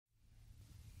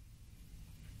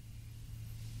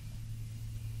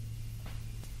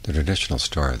The traditional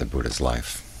story of the Buddha's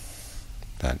life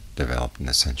that developed in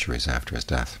the centuries after his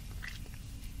death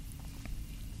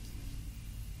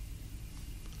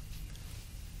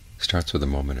starts with a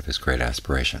moment of his great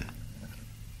aspiration.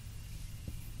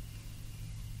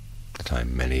 The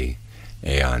time many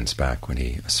aeons back when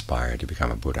he aspired to become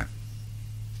a Buddha.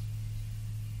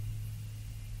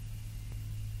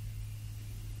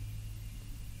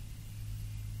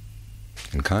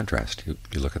 In contrast, you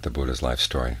look at the Buddha's life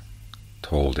story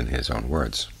told in his own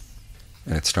words,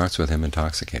 and it starts with him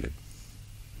intoxicated.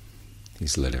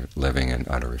 He's living in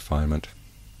utter refinement.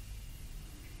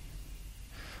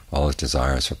 All his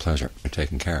desires for pleasure are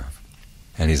taken care of.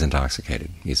 And he's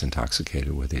intoxicated. He's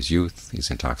intoxicated with his youth.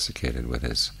 He's intoxicated with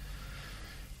his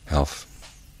health.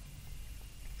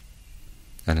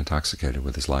 And intoxicated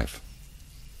with his life.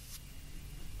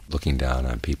 Looking down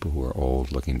on people who are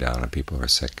old, looking down on people who are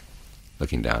sick,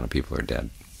 looking down on people who are dead.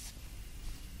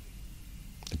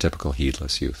 The typical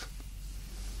heedless youth.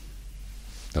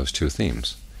 Those two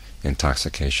themes,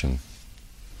 intoxication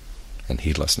and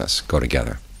heedlessness, go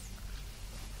together.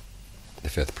 The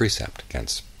fifth precept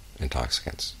against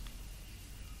intoxicants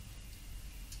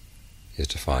is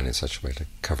defined in such a way to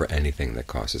cover anything that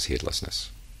causes heedlessness,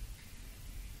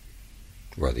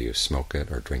 whether you smoke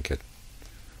it or drink it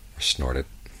or snort it.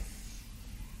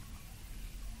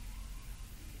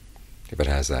 If it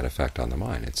has that effect on the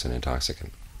mind, it's an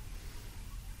intoxicant.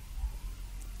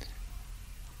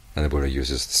 And the Buddha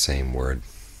uses the same word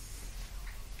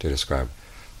to describe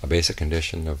a basic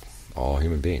condition of all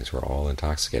human beings. We're all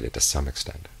intoxicated to some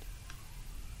extent.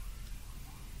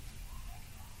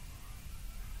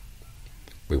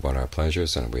 We want our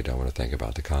pleasures and we don't want to think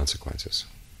about the consequences.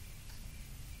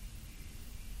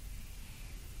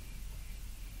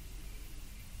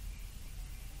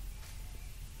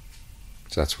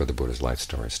 So that's where the Buddha's life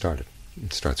story started.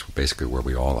 It starts basically where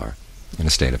we all are, in a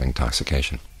state of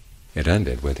intoxication. It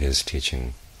ended with his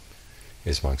teaching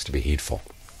his monks to be heedful.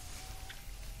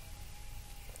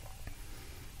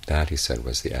 That, he said,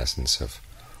 was the essence of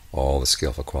all the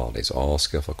skillful qualities. All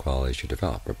skillful qualities you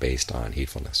develop are based on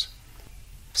heedfulness.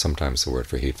 Sometimes the word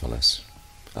for heedfulness,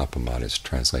 appamat, is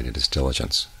translated as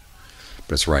diligence.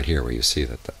 But it's right here where you see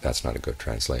that that's not a good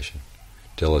translation.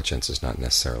 Diligence is not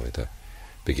necessarily the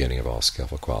beginning of all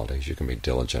skillful qualities. You can be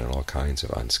diligent in all kinds of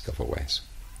unskillful ways.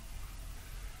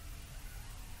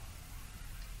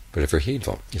 But if you're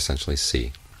heedful, you essentially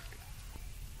see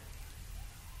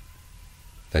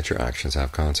that your actions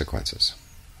have consequences,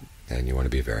 and you want to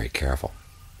be very careful.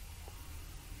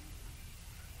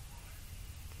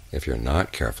 If you're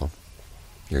not careful,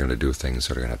 you're going to do things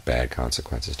that are going to have bad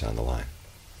consequences down the line.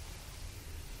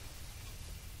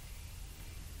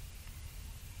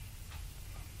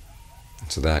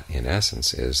 So that, in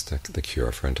essence, is the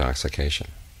cure for intoxication,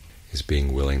 is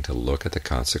being willing to look at the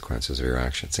consequences of your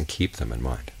actions and keep them in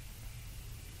mind.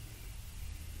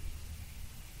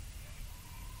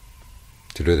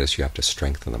 To do this, you have to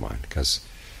strengthen the mind, because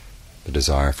the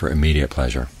desire for immediate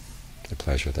pleasure, the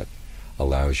pleasure that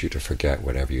allows you to forget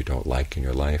whatever you don't like in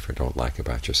your life or don't like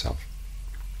about yourself,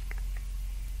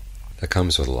 that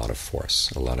comes with a lot of force,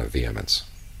 a lot of vehemence.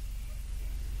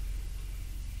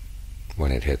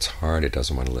 When it hits hard, it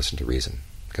doesn't want to listen to reason,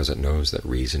 because it knows that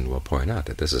reason will point out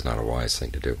that this is not a wise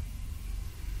thing to do.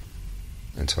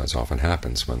 And so, as often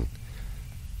happens when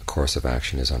a course of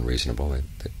action is unreasonable,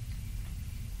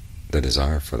 the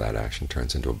desire for that action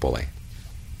turns into a bully.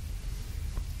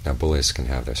 Now, bullies can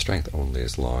have their strength only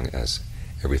as long as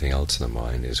everything else in the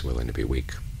mind is willing to be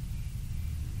weak.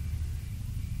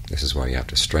 This is why you have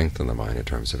to strengthen the mind in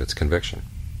terms of its conviction,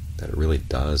 that it really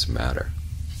does matter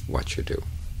what you do.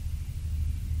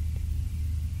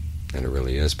 And it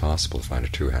really is possible to find a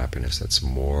true happiness that's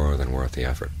more than worth the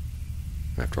effort.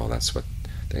 After all, that's what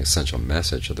the essential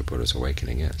message of the Buddha's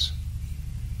awakening is.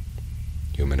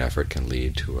 Human effort can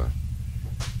lead to a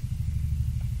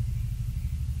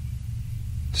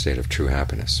state of true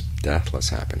happiness, deathless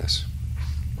happiness,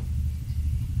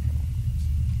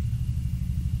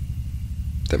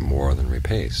 that more than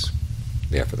repays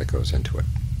the effort that goes into it.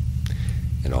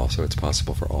 And also it's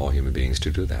possible for all human beings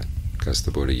to do that, because the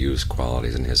Buddha used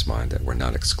qualities in his mind that were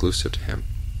not exclusive to him.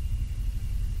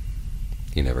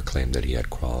 He never claimed that he had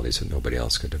qualities that nobody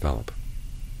else could develop.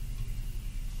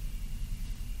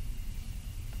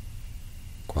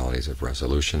 Qualities of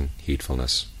resolution,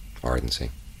 heedfulness,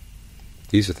 ardency.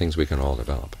 These are things we can all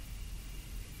develop.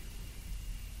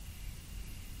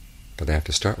 But they have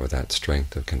to start with that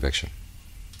strength of conviction,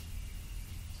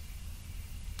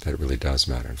 that it really does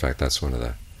matter. In fact, that's one of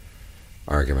the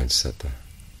arguments that the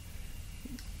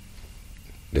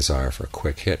desire for a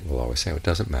quick hit will always say, it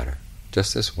doesn't matter.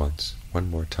 Just this once, one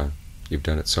more time. You've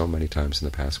done it so many times in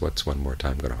the past, what's one more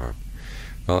time going to harm?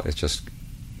 Well, it just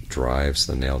drives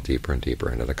the nail deeper and deeper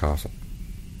into the coffin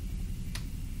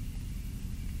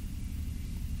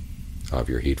of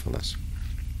your heedfulness.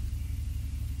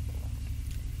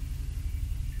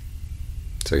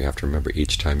 So you have to remember,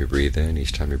 each time you breathe in,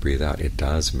 each time you breathe out, it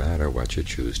does matter what you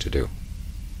choose to do.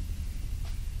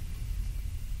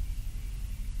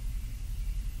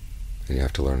 And you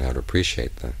have to learn how to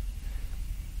appreciate the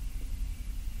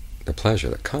pleasure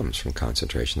that comes from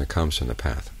concentration, that comes from the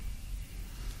path.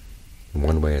 In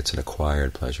one way, it's an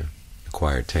acquired pleasure,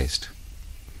 acquired taste.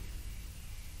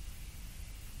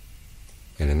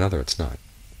 In another, it's not.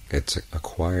 It's an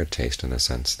acquired taste in the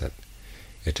sense that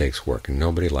it takes work, and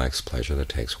nobody likes pleasure that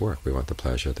takes work. We want the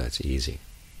pleasure that's easy.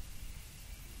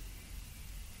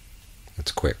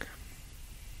 It's quick.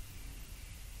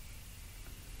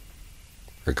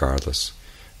 Regardless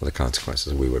of the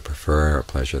consequences, we would prefer a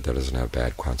pleasure that doesn't have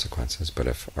bad consequences, but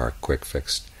if our quick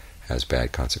fix has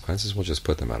bad consequences, we'll just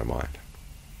put them out of mind.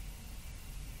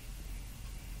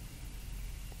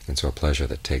 And so a pleasure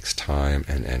that takes time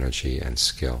and energy and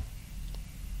skill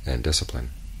and discipline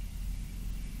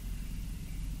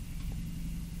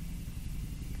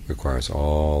requires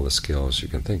all the skills you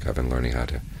can think of in learning how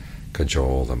to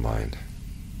cajole the mind,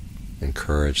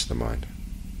 encourage the mind.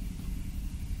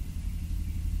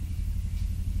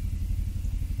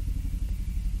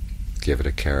 Give it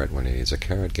a carrot when it needs a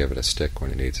carrot, give it a stick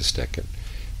when it needs a stick.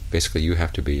 Basically, you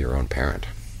have to be your own parent.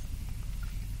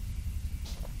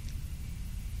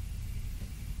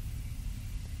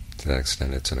 To that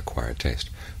extent, it's an acquired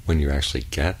taste. When you actually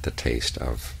get the taste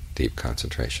of deep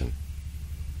concentration,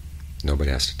 nobody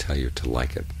has to tell you to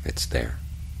like it. It's there.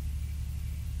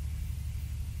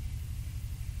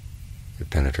 It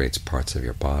penetrates parts of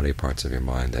your body, parts of your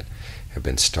mind that have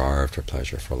been starved for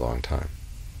pleasure for a long time.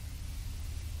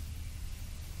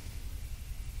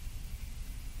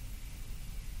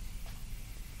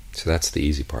 So that's the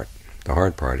easy part. The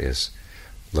hard part is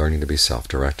learning to be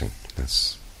self-directing.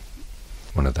 That's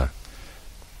one of the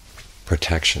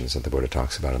protections that the Buddha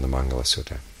talks about in the Mangala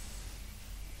Sutta.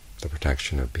 The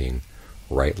protection of being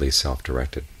rightly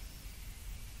self-directed.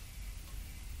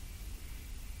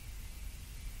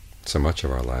 So much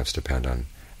of our lives depend on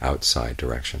outside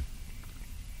direction.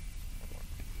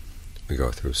 We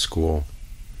go through school,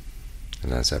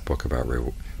 and that's that book about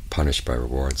punished by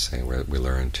reward, saying we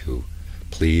learn to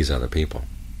please other people.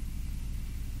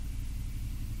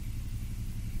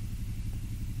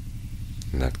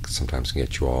 And that sometimes can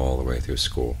get you all the way through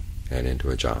school and into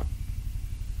a job.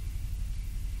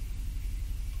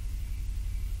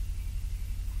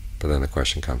 But then the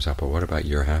question comes up, well, what about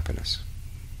your happiness?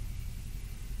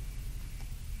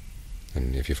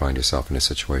 And if you find yourself in a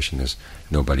situation there's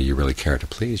nobody you really care to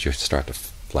please, you start to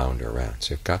flounder around.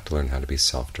 So you've got to learn how to be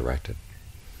self-directed.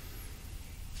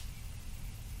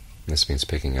 This means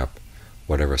picking up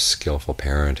whatever skillful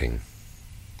parenting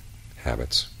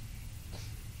habits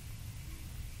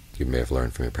you may have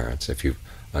learned from your parents. If you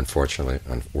unfortunately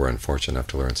were unfortunate enough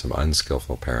to learn some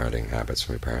unskillful parenting habits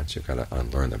from your parents, you've got to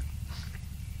unlearn them.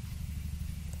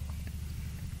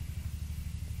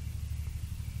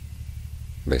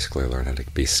 Basically learn how to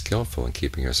be skillful in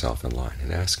keeping yourself in line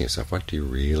and asking yourself, what do you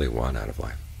really want out of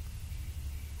life?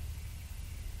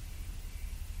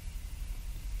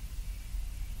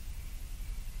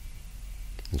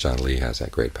 And John Lee has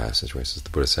that great passage where he says, the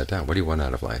Buddha sat down, what do you want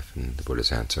out of life? And the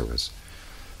Buddha's answer was,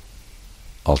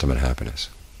 ultimate happiness.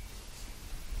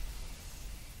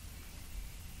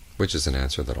 Which is an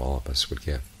answer that all of us would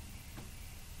give,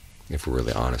 if we're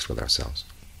really honest with ourselves.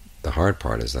 The hard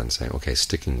part is then saying, okay,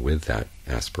 sticking with that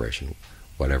aspiration,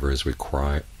 whatever is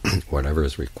required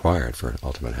for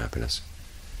ultimate happiness,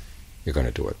 you're going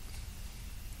to do it.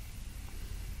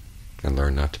 And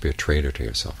learn not to be a traitor to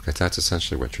yourself, because that's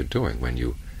essentially what you're doing when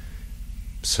you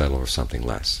settle for something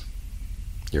less.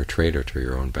 You're a traitor to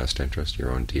your own best interest,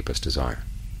 your own deepest desire.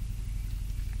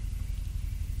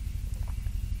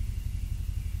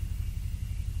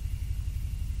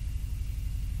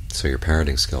 So your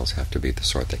parenting skills have to be the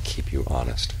sort that keep you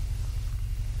honest.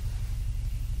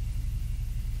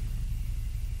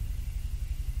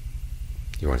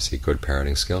 You want to see good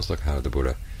parenting skills? Look how the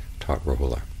Buddha taught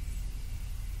Rahula.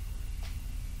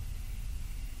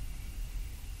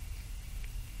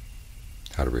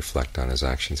 How to reflect on his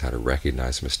actions, how to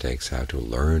recognize mistakes, how to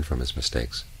learn from his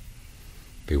mistakes.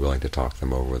 Be willing to talk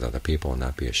them over with other people and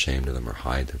not be ashamed of them or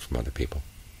hide them from other people.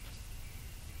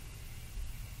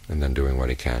 And then doing what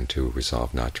he can to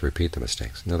resolve not to repeat the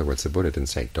mistakes. In other words, the Buddha didn't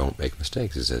say, don't make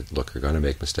mistakes. He said, look, you're going to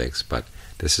make mistakes, but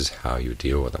this is how you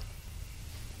deal with them.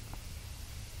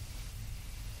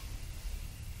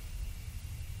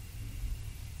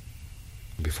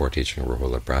 before teaching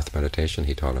Rahula breath meditation,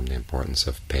 he taught him the importance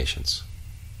of patience.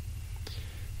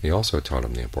 He also taught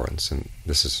him the importance, and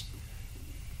this is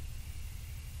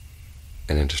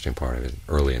an interesting part of his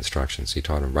early instructions, he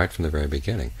taught him right from the very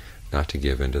beginning not to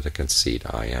give in to the conceit,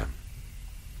 I am,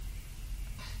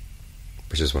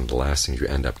 which is one of the last things you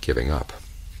end up giving up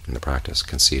in the practice.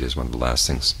 Conceit is one of the last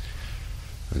things,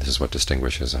 and this is what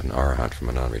distinguishes an arahant from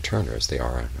a non-returner, is the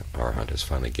arahant has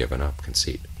finally given up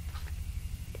conceit.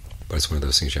 But it's one of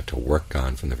those things you have to work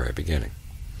on from the very beginning.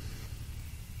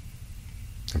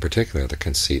 In particular, the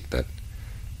conceit that,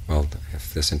 well,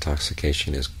 if this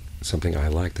intoxication is something I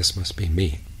like, this must be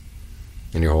me.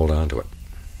 And you hold on to it.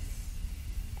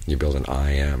 You build an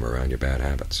I am around your bad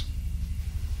habits.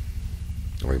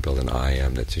 Or you build an I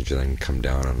am that you then come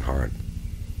down on hard.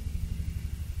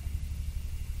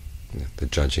 The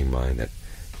judging mind that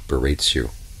berates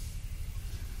you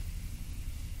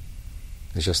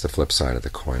is just the flip side of the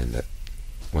coin that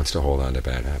wants to hold on to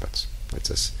bad habits. It's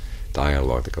this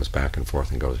dialogue that goes back and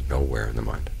forth and goes nowhere in the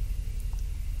mind.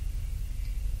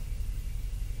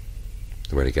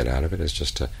 The way to get out of it is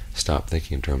just to stop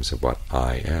thinking in terms of what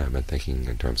I am and thinking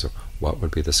in terms of what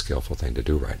would be the skillful thing to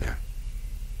do right now.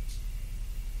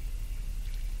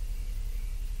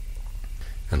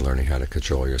 And learning how to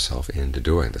cajole yourself into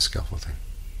doing the skillful thing,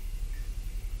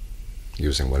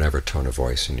 using whatever tone of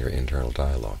voice in your internal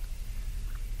dialogue.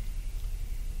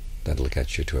 That'll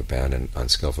get you to abandon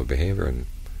unskillful behavior and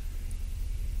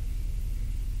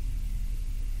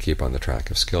keep on the track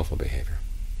of skillful behavior.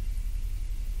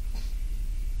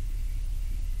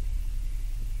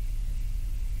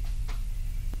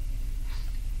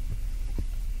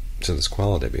 So this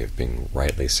quality of being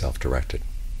rightly self-directed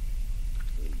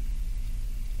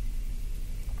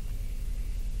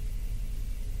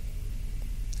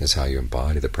is how you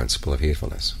embody the principle of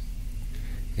heedfulness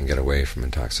and get away from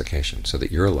intoxication, so that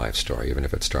your life story, even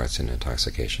if it starts in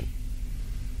intoxication,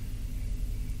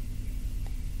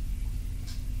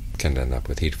 can end up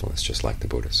with heedfulness, just like the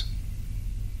Buddhas.